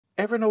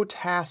Evernote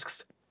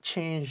Tasks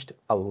changed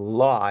a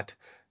lot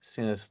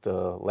since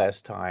the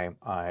last time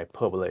I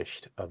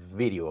published a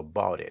video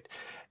about it.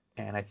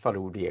 And I thought it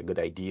would be a good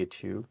idea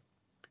to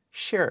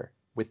share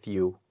with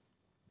you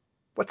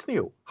what's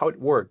new, how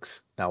it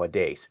works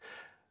nowadays.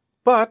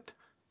 But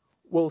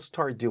we'll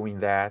start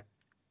doing that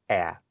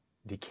at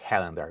the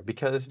calendar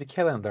because the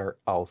calendar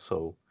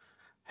also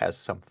has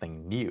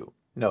something new.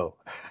 No,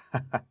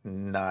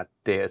 not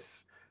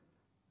this.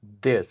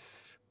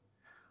 This.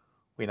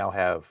 We now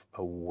have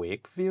a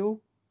week view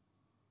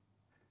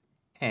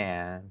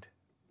and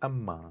a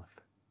month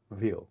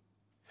view.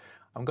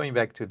 I'm going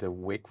back to the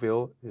week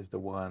view, is the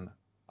one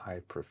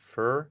I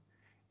prefer.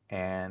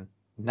 And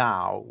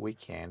now we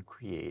can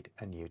create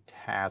a new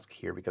task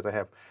here because I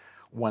have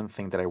one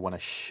thing that I want to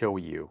show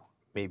you.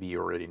 Maybe you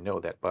already know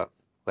that, but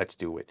let's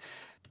do it.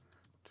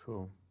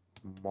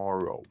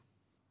 Tomorrow,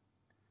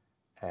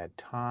 add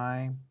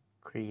time,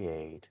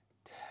 create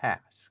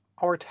task.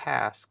 Our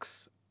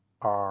tasks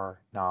are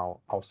now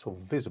also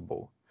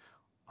visible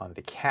on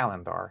the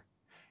calendar,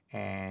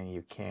 and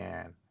you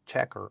can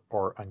check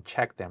or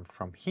uncheck them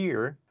from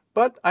here.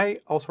 But I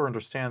also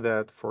understand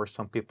that for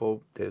some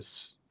people,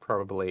 this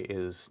probably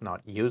is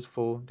not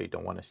useful. They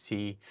don't want to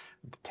see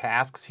the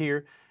tasks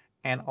here.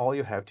 And all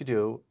you have to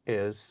do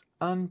is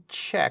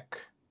uncheck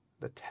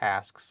the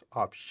tasks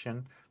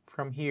option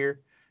from here.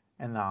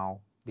 And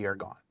now they are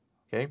gone.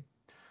 Okay,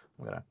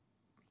 I'm going to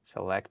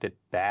select it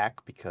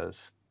back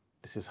because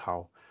this is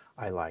how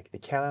I like the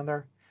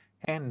calendar.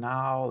 And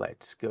now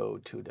let's go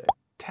to the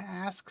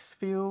tasks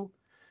view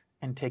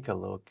and take a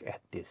look at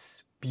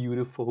this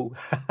beautiful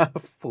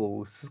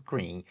full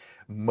screen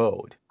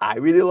mode. I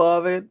really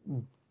love it,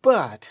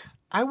 but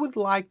I would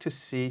like to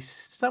see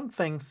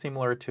something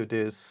similar to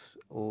this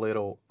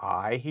little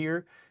eye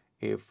here.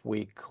 If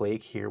we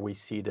click here, we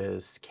see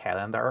this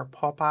calendar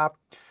pop up.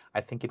 I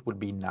think it would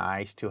be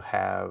nice to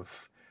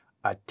have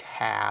a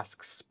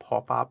tasks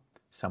pop up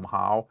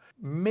somehow.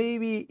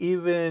 Maybe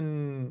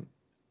even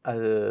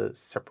a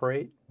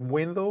separate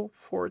window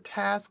for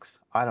tasks.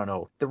 I don't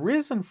know. The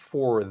reason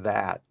for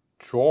that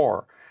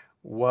drawer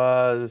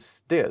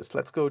was this.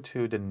 Let's go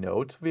to the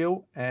notes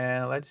view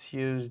and let's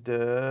use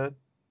the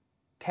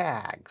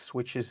tags,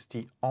 which is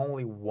the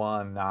only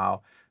one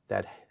now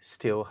that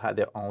still had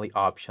the only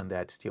option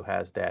that still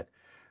has that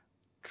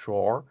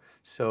drawer.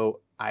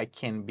 So I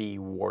can be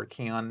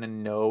working on a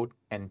note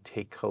and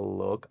take a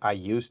look. I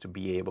used to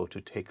be able to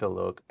take a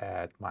look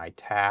at my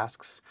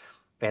tasks,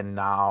 and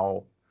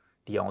now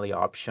the only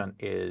option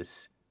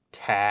is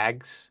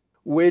tags,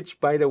 which,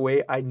 by the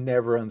way, I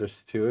never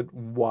understood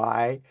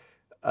why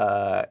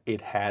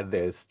it had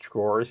this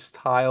drawer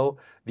style.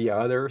 The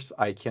others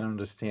I can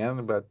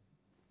understand, but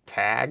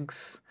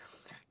tags,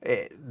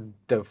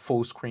 the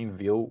full screen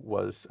view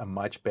was a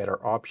much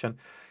better option.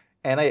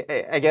 And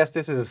I guess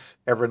this is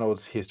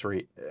Evernote's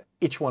history.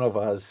 Each one of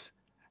us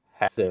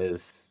has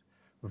this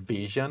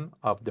vision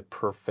of the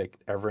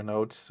perfect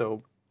Evernote.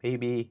 So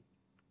maybe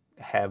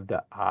have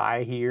the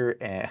eye here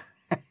and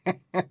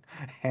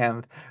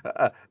and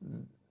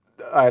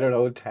I don't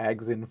know,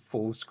 tags in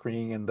full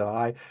screen in the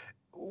eye,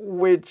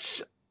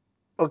 which,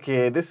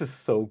 okay, this is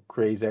so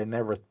crazy. I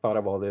never thought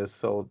about this.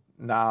 So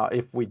now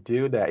if we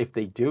do that, if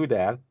they do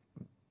that,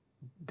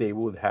 they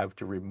would have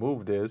to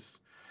remove this.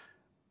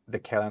 The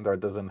calendar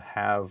doesn't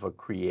have a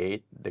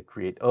create.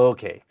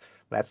 Okay,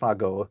 let's not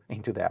go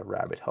into that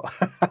rabbit hole.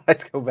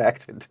 Let's go back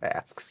to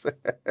tasks.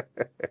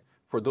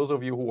 For those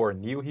of you who are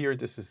new here,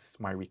 this is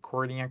my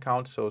recording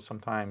account, so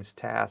sometimes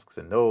tasks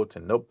and notes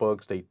and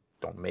notebooks, they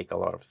don't make a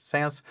lot of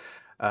sense,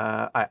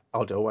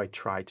 although I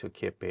try to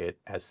keep it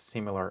as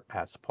similar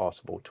as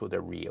possible to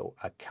the real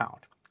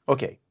account.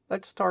 Okay,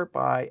 let's start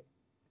by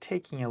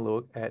taking a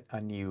look at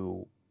a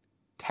new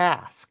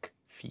task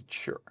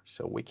feature.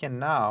 So we can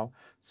now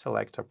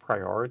select a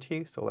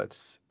priority. So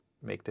let's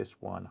make this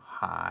one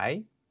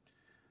high.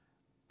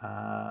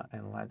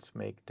 And let's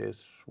make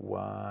this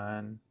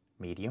one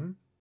medium.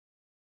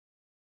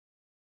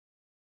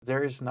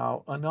 There is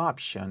now an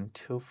option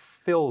to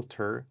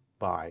filter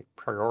by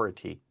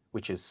priority,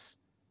 which is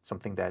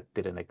something that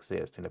didn't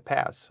exist in the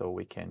past. So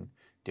we can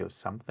do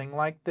something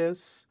like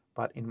this.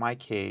 But in my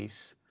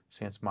case,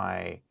 since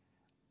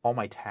all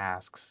my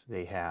tasks,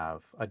 they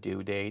have a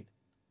due date,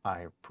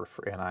 I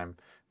prefer, and I'm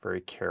very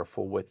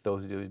careful with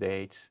those due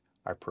dates,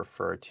 I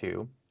prefer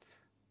to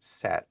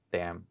set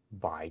them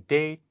by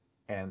date,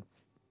 and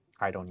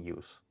I don't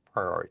use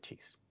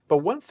priorities. But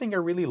one thing I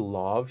really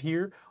love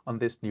here on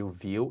this new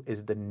view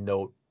is the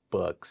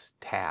Notebooks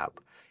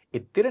tab.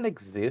 It didn't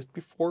exist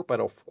before, but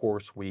of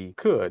course we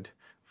could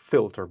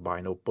filter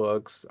by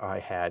notebooks. I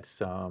had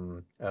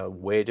some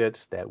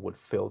widgets that would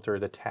filter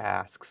the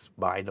tasks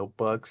by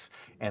notebooks,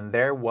 and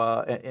there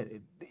was,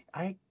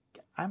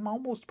 I'm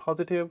almost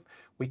positive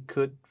we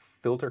could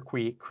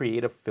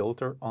create a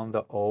filter on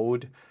the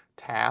old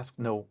task.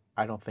 No,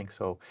 I don't think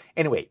so.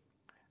 Anyway,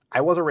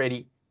 I was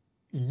already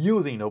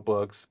using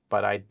notebooks,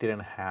 but I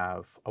didn't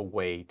have a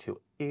way to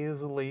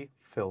easily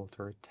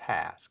filter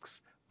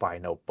tasks by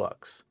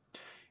notebooks.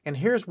 And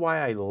here's why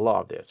I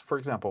love this. For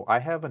example, I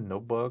have a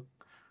notebook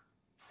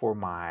for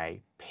my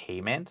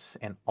payments,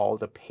 and all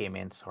the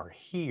payments are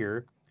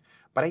here,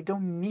 but I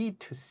don't need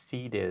to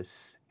see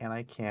this, and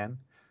I can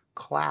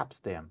collapse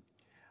them.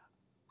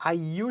 I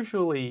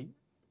usually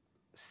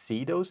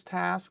see those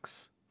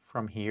tasks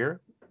from here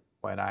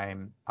when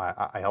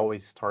I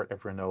always start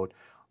Evernote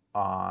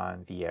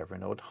on the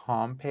Evernote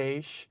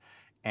homepage,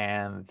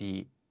 and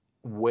the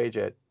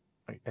widget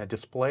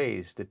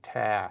displays the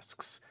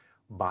tasks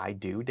by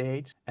due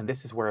dates. And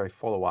this is where I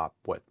follow up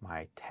with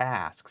my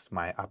tasks,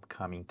 my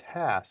upcoming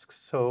tasks,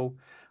 so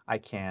I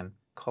can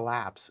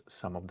collapse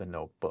some of the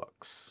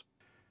notebooks.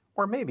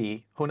 Or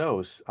maybe, who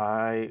knows,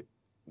 I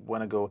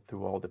want to go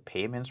through all the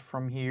payments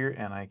from here,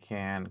 and I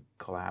can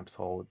collapse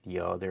all the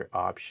other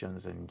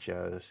options and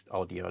just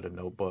all the other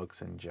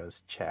notebooks and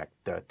just check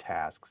the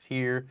tasks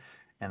here.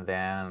 And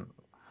then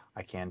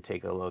I can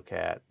take a look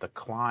at the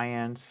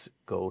clients,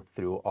 go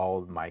through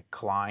all my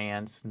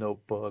clients'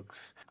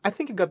 notebooks. I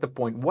think you got the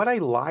point. What I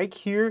like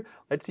here,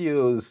 let's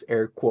use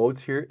air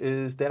quotes here,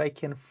 is that I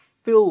can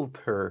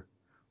filter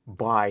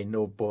by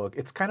notebook.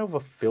 It's kind of a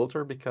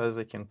filter because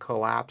I can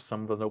collapse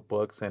some of the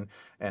notebooks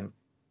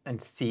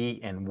and see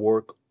and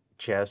work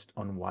just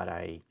on what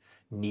I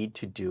need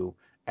to do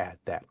at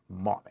that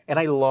moment. And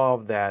I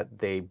love that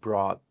they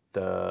brought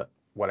the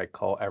what I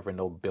call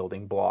Evernote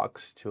building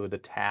blocks to the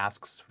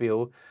tasks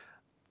field.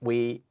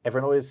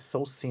 Evernote is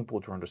so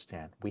simple to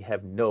understand. We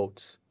have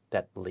notes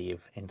that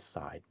live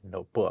inside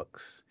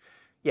notebooks.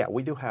 Yeah,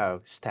 we do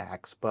have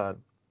stacks, but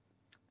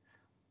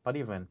not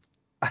even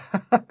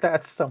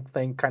that's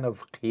something kind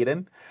of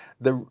hidden.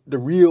 The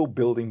real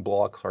building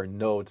blocks are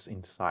notes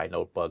inside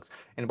notebooks.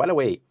 And by the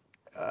way,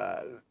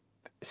 uh,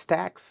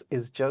 stacks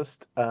is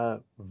just a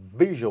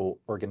visual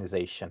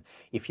organization.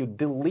 If you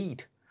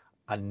delete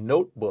a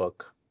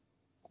notebook,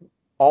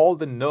 all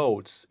the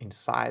notes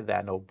inside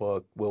that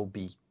notebook will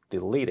be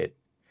deleted.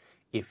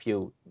 If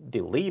you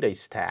delete a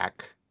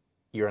stack,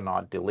 you're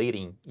not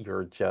deleting,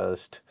 you're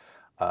just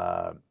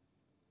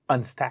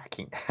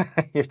unstacking.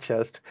 You're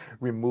just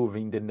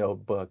removing the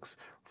notebooks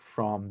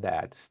from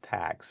that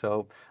stack.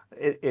 So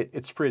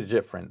it's pretty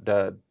different.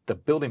 The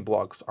building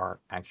blocks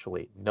are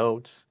actually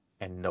notes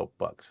and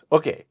notebooks.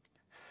 Okay,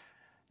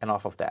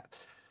 enough of that.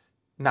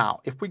 Now,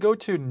 if we go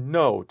to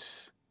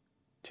notes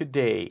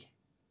today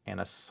and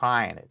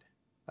assign it,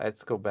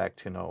 let's go back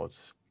to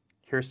notes.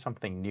 Here's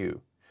something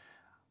new.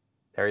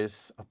 There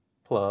is a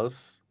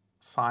plus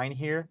sign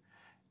here,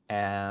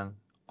 and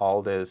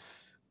all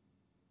this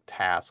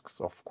tasks,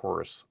 of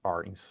course,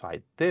 are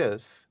inside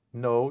this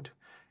node,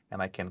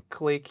 and I can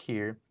click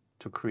here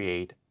to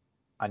create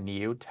a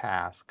new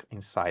task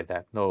inside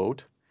that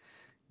node.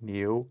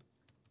 New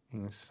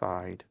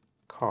inside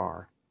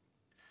car.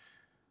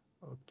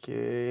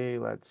 Okay,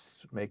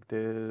 let's make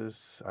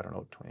this, I don't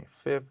know,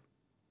 25th,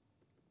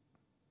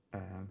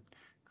 and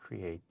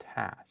create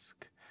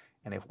task.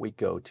 And if we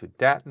go to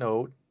that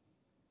node,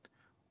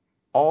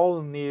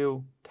 all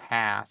new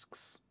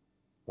tasks,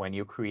 when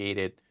you create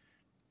it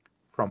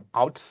from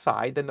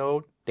outside the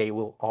node, they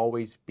will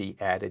always be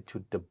added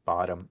to the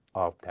bottom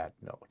of that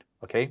node.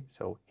 Okay,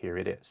 so here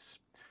it is.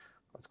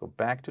 Let's go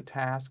back to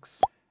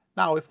tasks.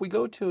 Now, if we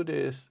go to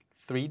this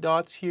three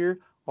dots here,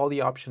 all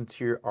the options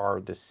here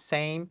are the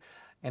same.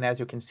 And as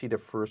you can see, the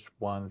first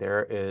one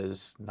there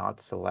is not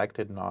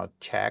selected, not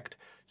checked.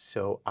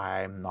 So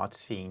I'm not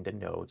seeing the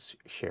nodes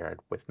shared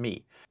with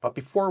me. But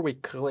before we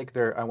click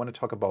there, I want to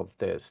talk about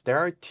this. There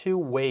are two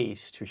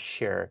ways to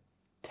share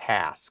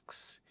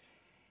tasks.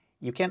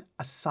 You can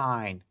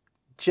assign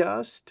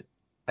just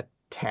a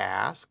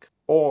task,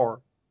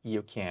 or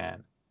you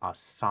can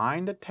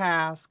assign the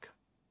task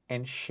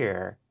and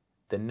share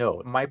the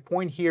node. My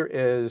point here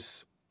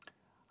is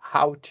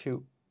how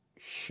to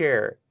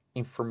share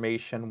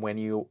information when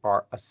you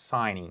are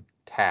assigning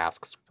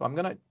tasks. So I'm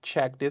gonna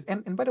check this.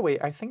 And by the way,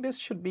 I think this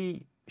should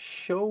be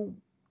show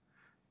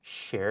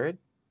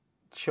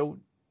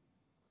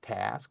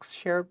tasks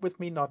shared with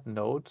me, not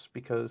nodes,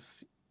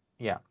 because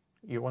yeah,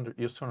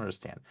 you soon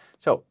understand.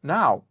 So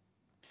now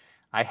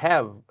I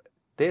have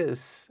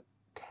this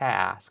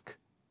task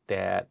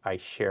that I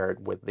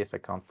shared with this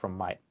account from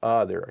my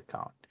other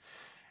account.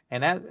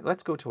 And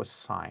let's go to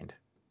assigned.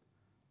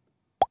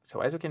 So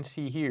as you can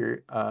see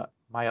here,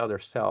 my other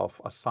self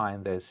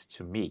assigned this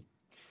to me.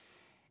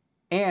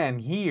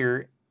 And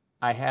here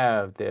I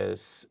have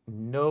this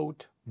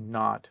note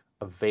not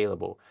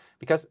available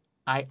because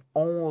I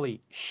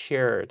only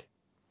shared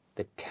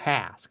the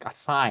task,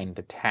 assigned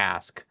the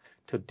task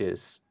to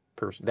this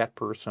person. That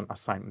person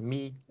assigned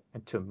me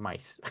and to my,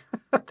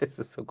 this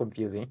is so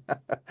confusing.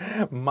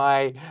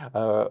 My,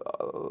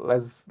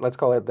 let's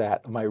call it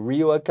that. My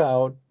real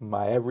account,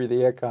 my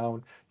everyday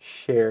account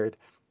shared,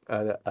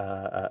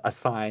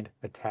 assigned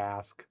a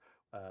task.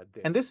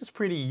 And this is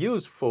pretty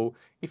useful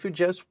if you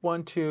just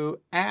want to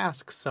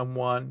ask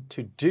someone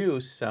to do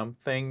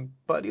something,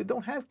 but you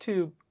don't have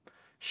to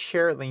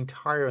share the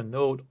entire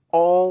note,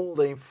 all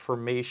the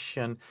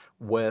information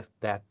with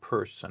that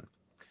person.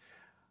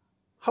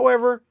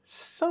 However,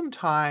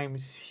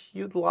 sometimes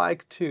you'd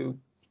like to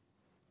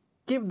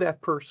give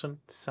that person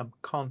some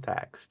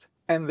context.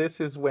 And this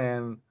is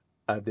when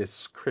a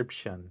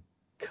description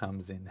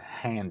comes in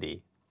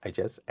handy. I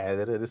just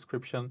added a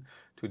description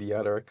to the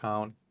other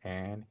account,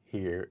 and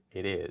here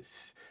it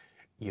is.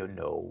 You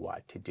know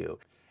what to do.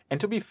 And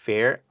to be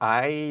fair,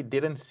 I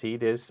didn't see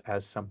this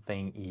as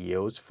something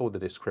useful, the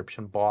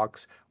description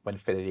box, when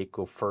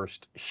Federico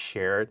first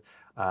shared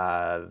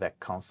that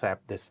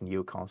concept, this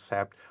new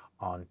concept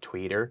on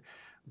Twitter.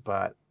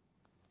 But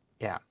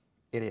yeah,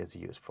 it is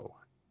useful.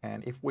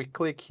 And if we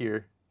click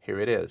here, here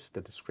it is.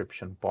 The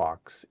description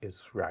box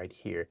is right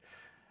here.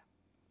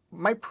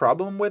 My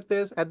problem with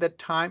this at that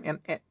time,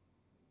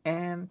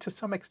 and to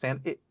some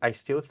extent, I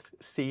still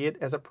see it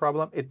as a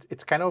problem.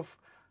 It's kind of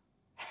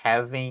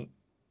having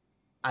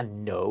a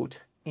note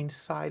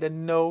inside a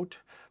note,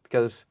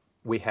 because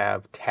we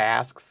have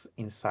tasks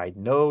inside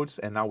notes,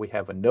 and now we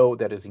have a note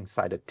that is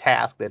inside a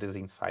task that is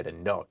inside a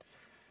note.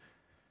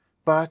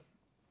 But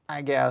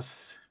I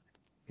guess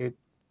it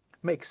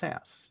makes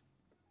sense.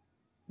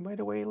 By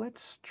the way,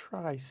 let's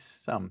try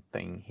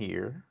something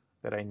here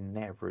that I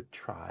never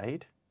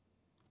tried.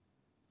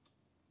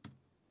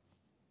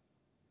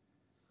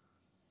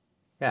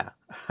 Yeah,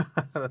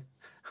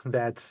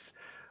 that's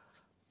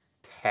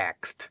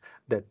text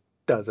that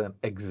doesn't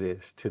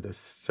exist to the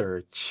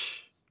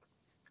search.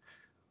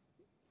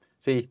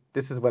 See,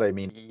 this is what I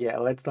mean. Yeah,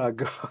 let's not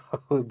go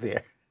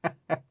there.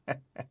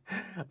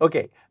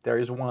 Okay, there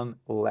is one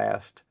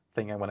last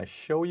thing I want to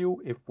show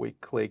you. If we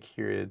click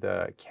here,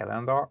 the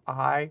calendar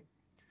eye,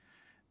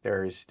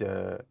 there's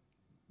the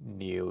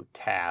new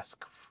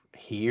task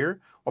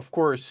here. Of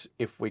course,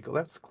 if we go,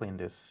 let's clean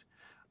this.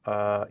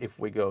 If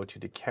we go to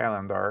the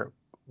calendar,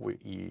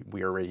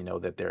 we already know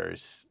that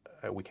there's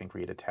we can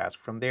create a task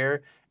from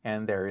there,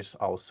 and there is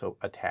also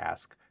a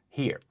task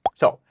here.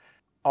 So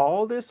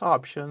all these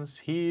options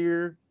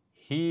here,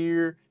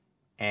 here,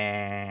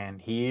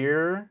 and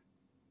here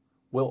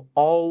will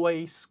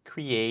always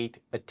create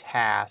a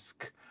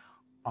task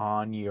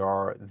on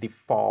your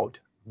default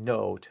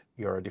node,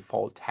 your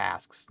default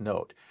tasks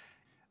node.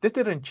 This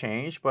didn't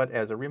change, but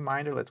as a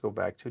reminder, let's go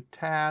back to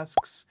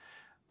tasks,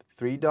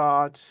 3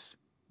 dots,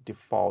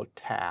 default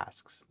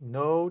tasks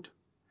node.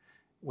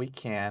 We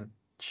can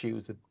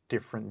choose a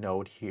different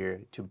node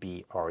here to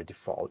be our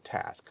default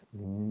task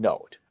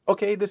node.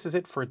 Okay, this is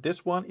it for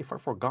this one. If I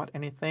forgot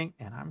anything,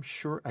 and I'm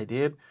sure I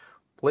did,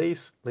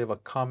 please leave a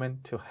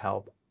comment to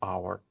help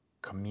our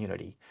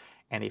community.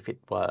 And if it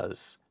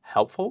was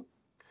helpful,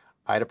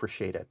 I'd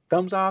appreciate a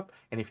thumbs up.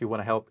 And if you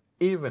want to help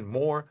even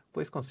more,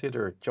 please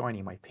consider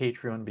joining my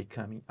Patreon,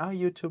 becoming a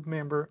YouTube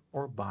member,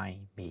 or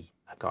buying me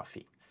a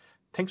coffee.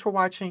 Thanks for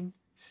watching.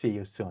 See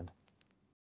you soon.